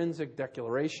the forensic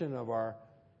declaration of our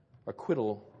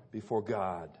acquittal before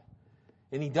God.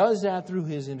 And he does that through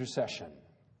his intercession.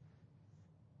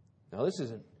 Now this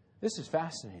is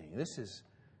fascinating. This is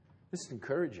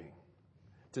encouraging.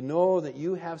 To know that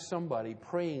you have somebody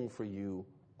praying for you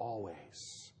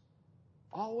always.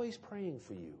 Always praying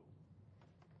for you.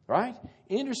 Right?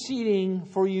 Interceding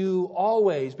for you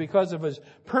always because of his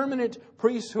permanent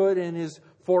priesthood and his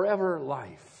forever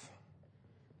life.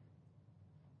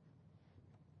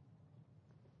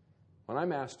 When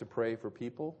I'm asked to pray for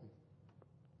people,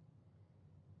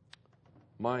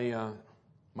 my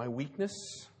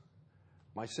weakness,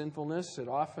 my sinfulness, it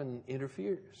often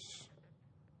interferes.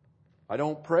 I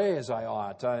don't pray as I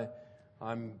ought.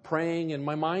 I'm praying and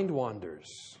my mind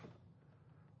wanders.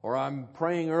 Or I'm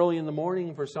praying early in the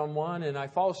morning for someone and I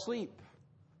fall asleep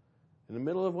in the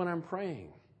middle of when I'm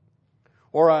praying.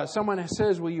 Or someone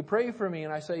says, will you pray for me?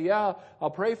 And I say, yeah, I'll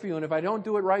pray for you. And if I don't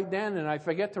do it right then and I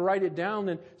forget to write it down,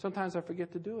 then sometimes I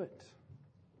forget to do it.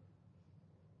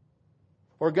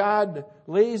 Or God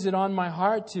lays it on my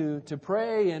heart to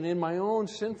pray, and in my own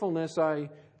sinfulness I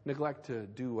neglect to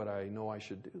do what I know I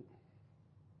should do.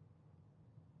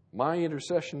 My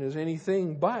intercession is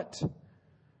anything but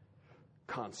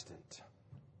constant,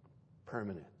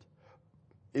 permanent.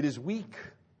 It is weak.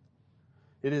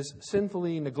 It is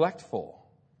sinfully neglectful.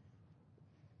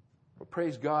 But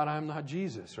praise God, I'm not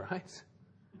Jesus, right?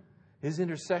 His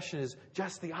intercession is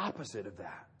just the opposite of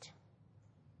that.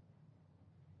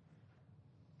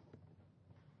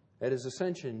 At his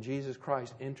ascension, Jesus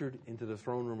Christ entered into the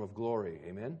throne room of glory.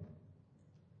 Amen?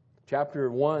 Chapter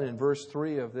 1 and verse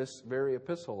 3 of this very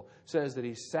epistle says that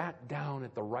he sat down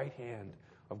at the right hand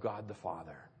of God the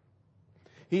Father.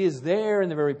 He is there in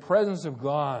the very presence of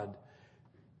God,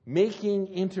 making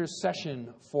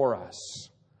intercession for us.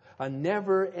 A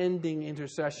never-ending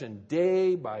intercession,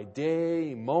 day by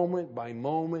day, moment by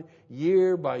moment,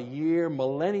 year by year,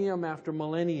 millennium after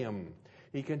millennium.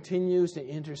 He continues to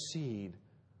intercede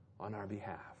on our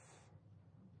behalf.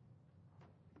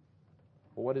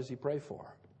 Well, what does he pray for?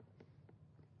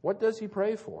 What does he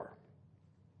pray for?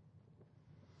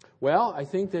 Well, I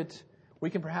think that we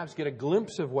can perhaps get a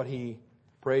glimpse of what he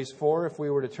prays for if we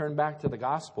were to turn back to the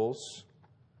Gospels.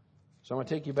 So I'm going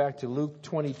to take you back to Luke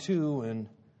 22 and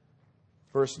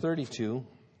verse 32.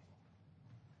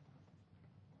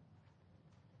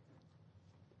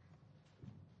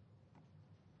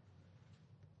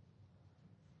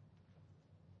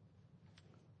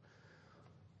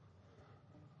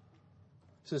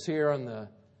 This is here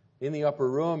in the upper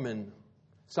room, and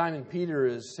Simon Peter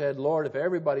has said, Lord, if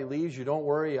everybody leaves you, don't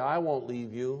worry, I won't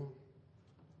leave you.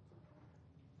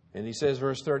 And he says,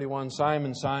 verse 31,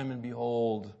 Simon, Simon,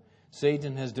 behold,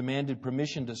 Satan has demanded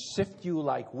permission to sift you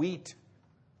like wheat.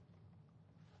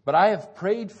 But I have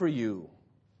prayed for you,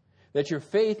 that your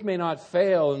faith may not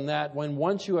fail, and that when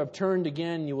once you have turned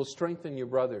again, you will strengthen your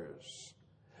brothers.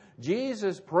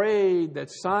 Jesus prayed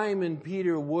that Simon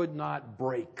Peter would not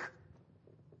break.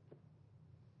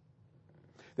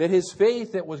 That his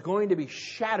faith that was going to be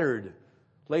shattered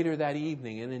later that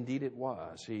evening, and indeed it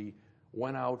was. He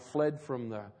went out, fled from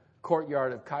the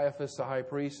courtyard of Caiaphas, the high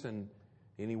priest, and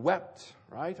he wept,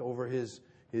 right, over his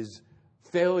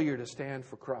failure to stand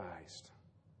for Christ.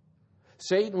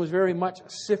 Satan was very much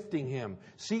sifting him,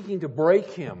 seeking to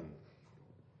break him.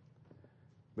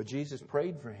 But Jesus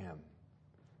prayed for him,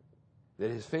 that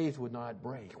his faith would not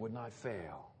break, would not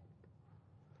fail.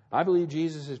 I believe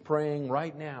Jesus is praying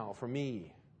right now for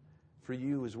me, for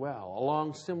you as well,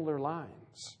 along similar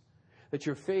lines, that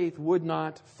your faith would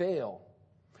not fail,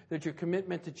 that your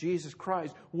commitment to Jesus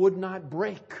Christ would not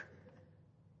break.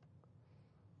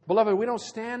 Beloved, we don't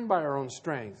stand by our own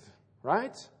strength,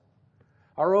 right?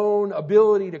 Our own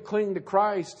ability to cling to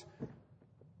Christ,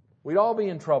 we'd all be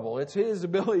in trouble. It's His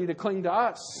ability to cling to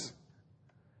us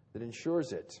that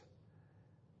ensures it.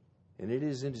 And it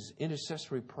is His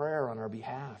intercessory prayer on our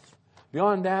behalf.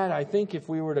 Beyond that, I think if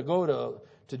we were to go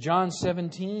to John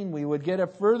 17, we would get a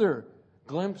further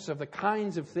glimpse of the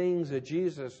kinds of things that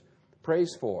Jesus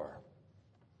prays for.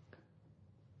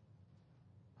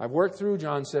 I've worked through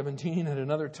John 17 at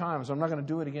another time, so I'm not going to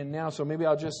do it again now. So maybe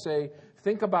I'll just say,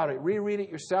 think about it, reread it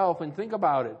yourself and think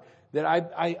about it. That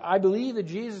I believe that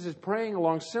Jesus is praying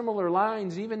along similar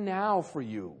lines even now for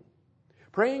you.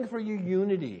 Praying for your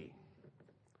unity.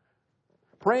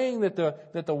 Praying that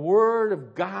the Word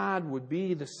of God would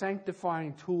be the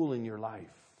sanctifying tool in your life.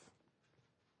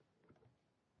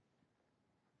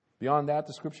 Beyond that,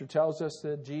 the Scripture tells us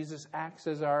that Jesus acts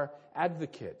as our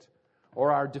advocate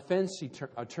or our defense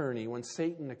attorney when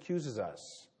Satan accuses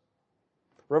us.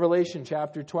 Revelation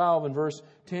chapter 12 and verse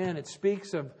 10, it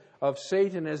speaks of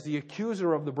Satan as the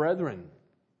accuser of the brethren.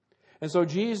 And so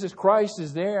Jesus Christ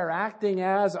is there acting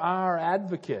as our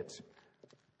advocate,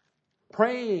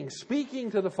 praying,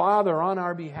 speaking to the Father on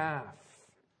our behalf.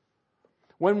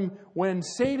 When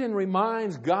Satan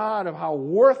reminds God of how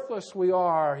worthless we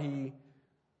are,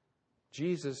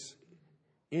 Jesus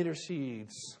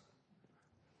intercedes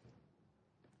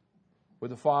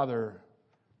with the Father,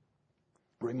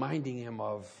 reminding him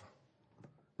of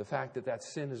the fact that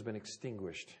sin has been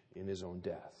extinguished in His own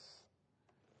death.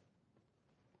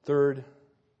 Third,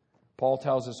 Paul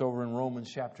tells us over in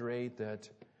Romans chapter 8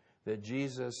 that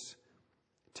Jesus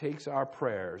takes our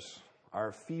prayers,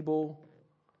 our feeble,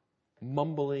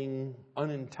 mumbling,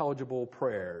 unintelligible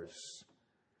prayers,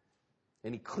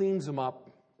 and He cleans them up,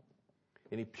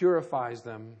 and He purifies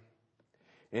them,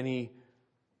 and He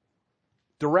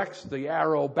directs the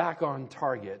arrow back on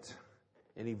target,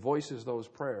 and He voices those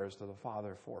prayers to the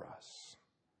Father for us.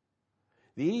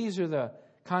 These are the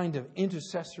kind of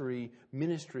intercessory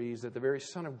ministries that the very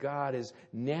Son of God is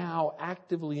now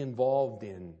actively involved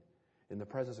in the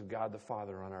presence of God the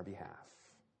Father on our behalf.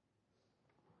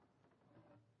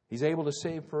 He's able to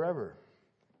save forever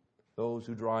those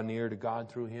who draw near to God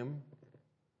through Him.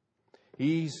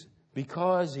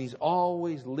 Because He's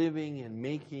always living and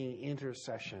making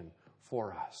intercession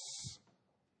for us.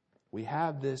 We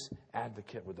have this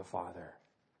advocate with the Father.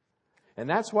 And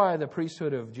that's why the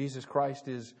priesthood of Jesus Christ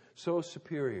is so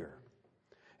superior.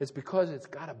 It's because it's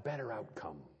got a better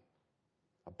outcome.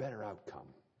 A better outcome.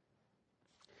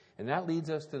 And that leads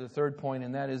us to the third point,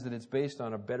 and that is that it's based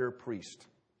on a better priest.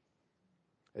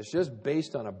 It's just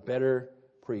based on a better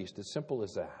priest. As simple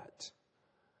as that.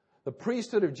 The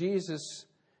priesthood of Jesus,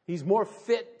 He's more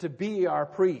fit to be our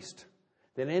priest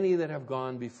than any that have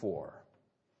gone before.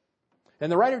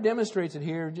 And the writer demonstrates it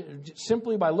here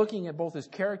simply by looking at both His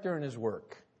character and His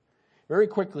work. Very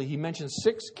quickly, he mentions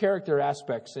 6 character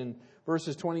aspects in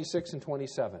verses 26 and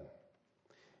 27.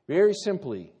 Very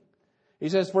simply, he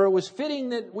says, "For it was fitting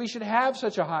that we should have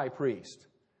such a high priest,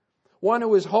 one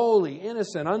who is holy,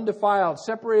 innocent, undefiled,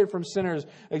 separated from sinners,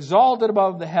 exalted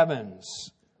above the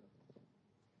heavens."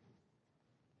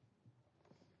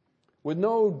 with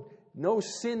no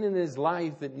sin in his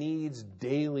life that needs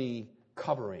daily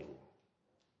covering.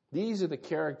 These are the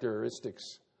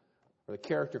characteristics or the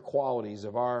character qualities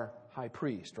of our high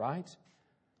priest, right?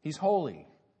 He's holy.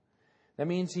 That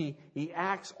means he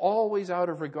acts always out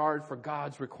of regard for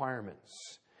God's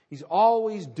requirements. He's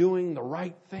always doing the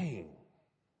right thing.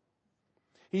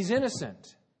 He's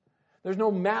innocent. There's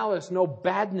no malice, no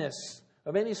badness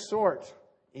of any sort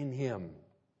in him.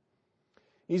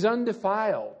 He's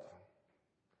undefiled.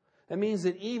 That means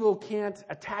that evil can't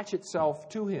attach itself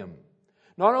to him.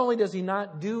 Not only does he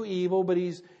not do evil, but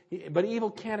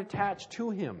evil can't attach to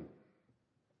him.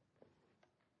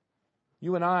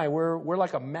 You and I, we're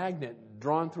like a magnet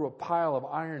drawn through a pile of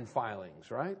iron filings,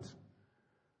 right?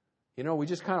 You know, we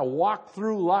just kind of walk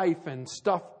through life and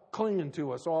stuff clinging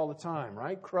to us all the time,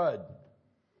 right? Crud.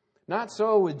 Not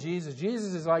so with Jesus.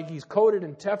 Jesus is like he's coated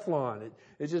in Teflon.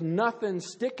 It's just nothing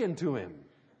sticking to him.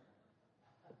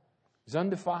 He's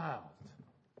undefiled.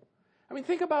 I mean,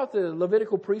 think about the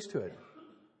Levitical priesthood.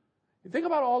 You think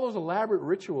about all those elaborate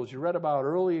rituals you read about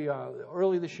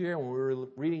early this year when we were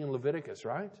reading in Leviticus,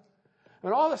 right?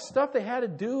 And all the stuff they had to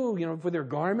do, you know, for their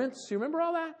garments. You remember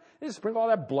all that? They just sprinkle all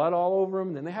that blood all over them.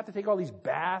 And then they have to take all these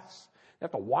baths. They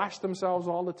have to wash themselves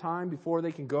all the time before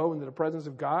they can go into the presence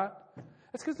of God.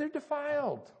 That's because they're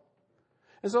defiled.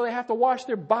 And so they have to wash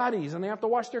their bodies, and they have to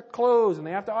wash their clothes, and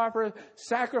they have to offer a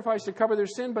sacrifice to cover their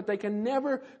sin, but they can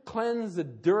never cleanse the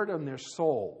dirt on their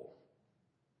soul.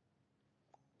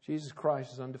 Jesus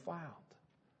Christ is undefiled.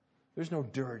 There's no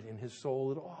dirt in his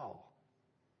soul at all.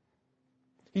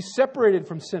 He's separated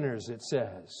from sinners, it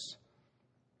says.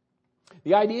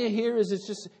 The idea here is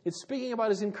it's speaking about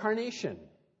his incarnation.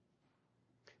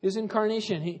 His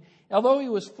incarnation. Although he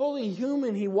was fully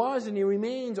human, he was and he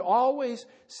remains always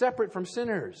separate from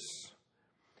sinners.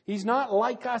 He's not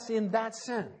like us in that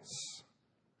sense.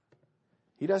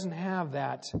 He doesn't have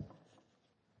that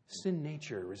sin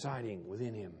nature residing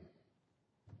within him.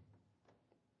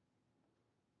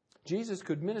 Jesus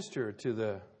could minister to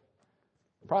the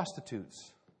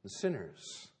prostitutes, the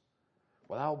sinners,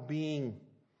 without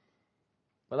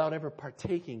ever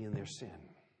partaking in their sin,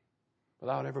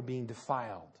 without ever being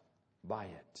defiled by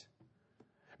it.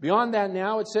 Beyond that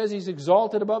now, it says he's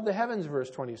exalted above the heavens,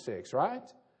 verse 26, right?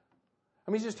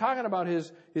 I mean, he's just talking about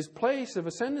his place of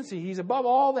ascendancy. He's above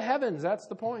all the heavens. That's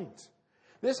the point.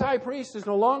 This high priest is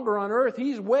no longer on earth.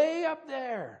 He's way up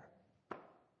there,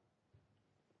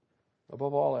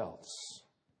 above all else.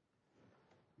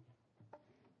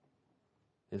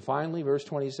 And finally, verse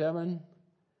 27,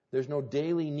 there's no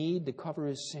daily need to cover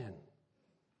his sin.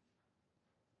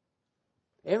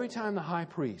 Every time the high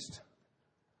priest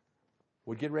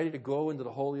would get ready to go into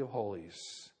the Holy of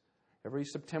Holies, every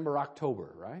September,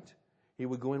 October, right? He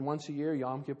would go in once a year,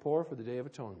 Yom Kippur, for the Day of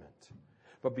Atonement.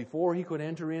 But before he could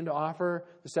enter in to offer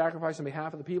the sacrifice on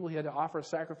behalf of the people, he had to offer a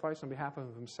sacrifice on behalf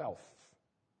of himself.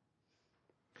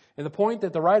 And the point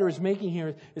that the writer is making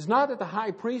here is not that the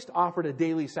high priest offered a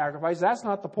daily sacrifice. That's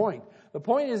not the point. The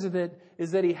point is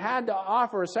that he had to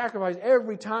offer a sacrifice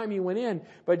every time he went in.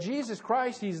 But Jesus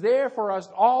Christ, he's there for us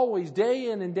always, day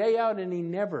in and day out, and he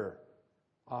never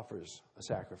offers a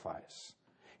sacrifice.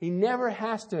 He never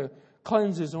has to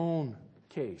cleanse his own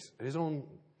case,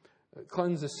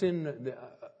 cleanse his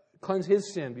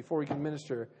sin before he can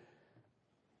minister,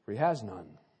 for he has none.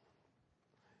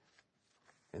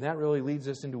 And that really leads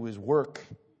us into his work.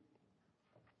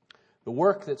 The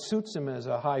work that suits him as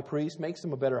a high priest, makes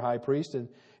him a better high priest,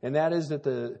 and that is that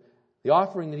the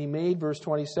offering that he made, verse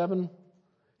 27,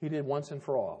 he did once and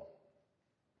for all.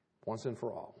 Once and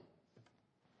for all.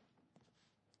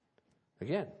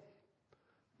 Again,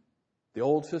 the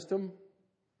old system,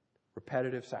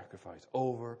 repetitive sacrifice,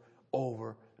 over,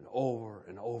 and over,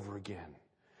 and over again.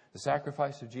 The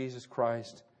sacrifice of Jesus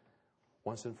Christ,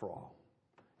 once and for all.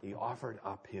 He offered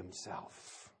up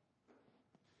himself.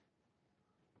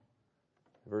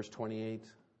 Verse 28,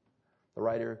 the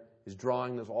writer is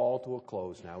drawing this all to a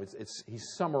close now.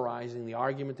 He's summarizing the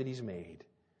argument that he's made.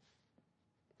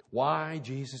 Why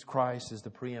Jesus Christ is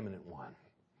the preeminent one.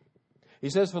 He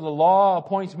says, for the law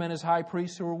appoints men as high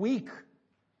priests who are weak.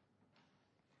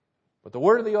 But the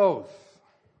word of the oath,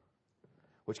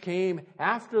 which came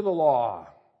after the law,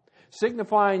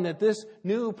 signifying that this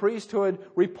new priesthood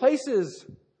replaces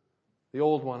the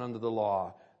old one under the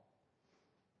law.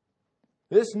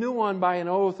 This new one, by an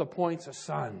oath, appoints a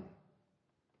son.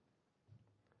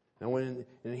 And when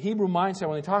in Hebrew mindset,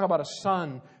 when they talk about a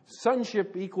son,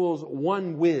 sonship equals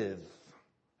one with.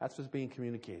 That's what's being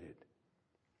communicated.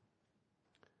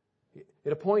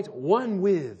 It appoints one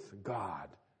with God.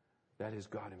 That is,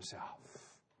 God himself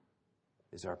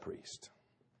is our priest.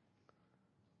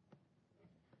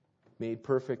 made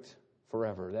perfect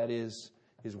forever. That is,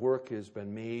 his work has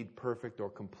been made perfect or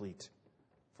complete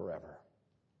forever.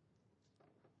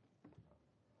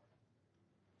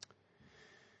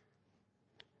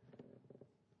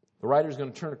 The writer's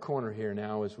going to turn a corner here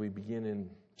now as we begin in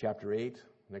chapter 8,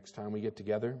 next time we get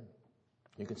together.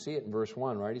 You can see it in verse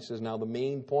 1, right? He says, now the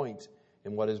main point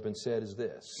in what has been said is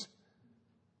this.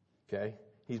 Okay?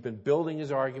 He's been building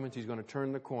his arguments. He's going to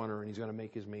turn the corner and he's going to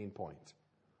make his main point.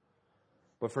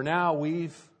 But for now,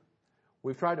 we've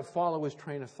tried to follow his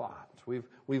train of thought.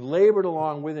 We've labored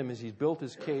along with him as he's built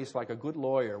his case like a good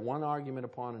lawyer, one argument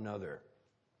upon another.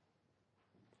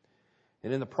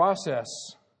 And in the process,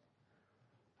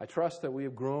 I trust that we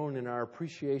have grown in our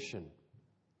appreciation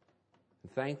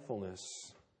and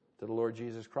thankfulness to the Lord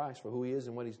Jesus Christ for who he is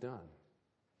and what he's done.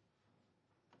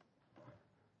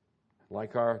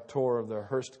 Like our tour of the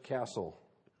Hearst Castle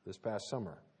this past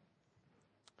summer.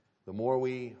 The more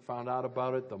we found out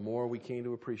about it, the more we came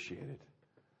to appreciate it.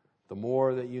 The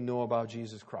more that you know about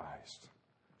Jesus Christ,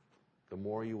 the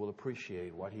more you will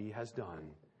appreciate what he has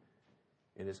done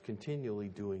and is continually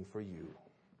doing for you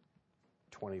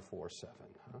 24/7.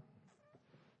 Huh?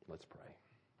 Let's pray.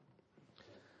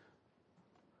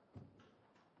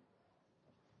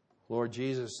 Lord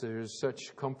Jesus, there's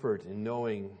such comfort in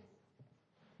knowing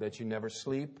that you never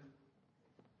sleep,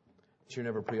 that you're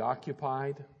never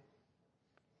preoccupied,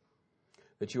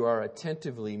 that you are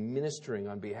attentively ministering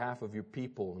on behalf of your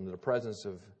people in the presence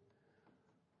of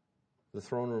the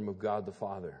throne room of God the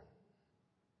Father.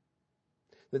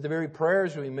 That the very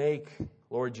prayers we make,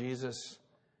 Lord Jesus,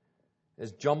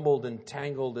 as jumbled and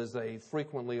tangled as they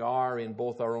frequently are in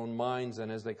both our own minds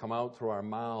and as they come out through our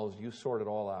mouths, you sort it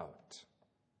all out.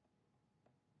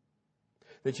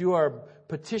 That you are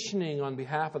petitioning on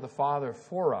behalf of the Father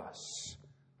for us,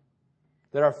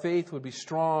 that our faith would be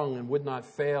strong and would not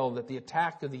fail, that the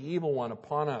attack of the evil one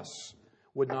upon us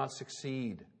would not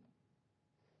succeed,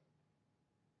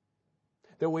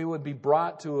 that we would be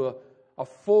brought to a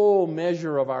full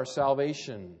measure of our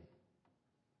salvation,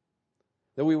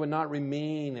 that we would not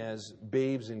remain as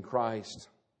babes in Christ,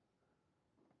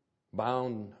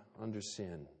 bound under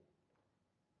sin.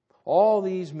 All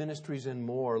these ministries and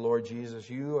more, Lord Jesus,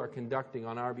 you are conducting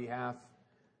on our behalf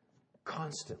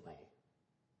constantly.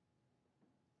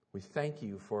 We thank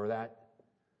you for that.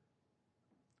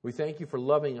 We thank you for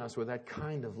loving us with that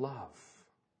kind of love.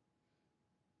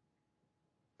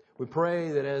 We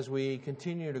pray that as we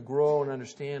continue to grow and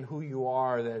understand who you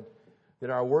are, that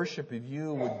our worship of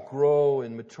you would grow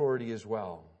in maturity as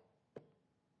well.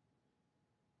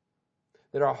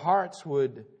 That our hearts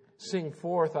would sing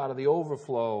forth out of the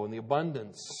overflow and the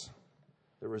abundance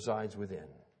that resides within.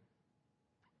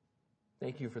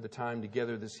 Thank you for the time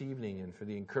together this evening and for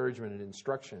the encouragement and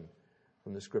instruction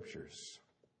from the Scriptures.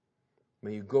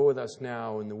 May you go with us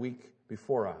now in the week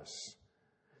before us,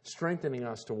 strengthening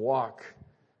us to walk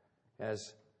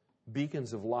as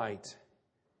beacons of light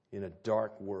in a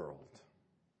dark world.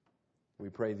 We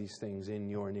pray these things in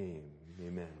your name.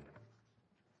 Amen.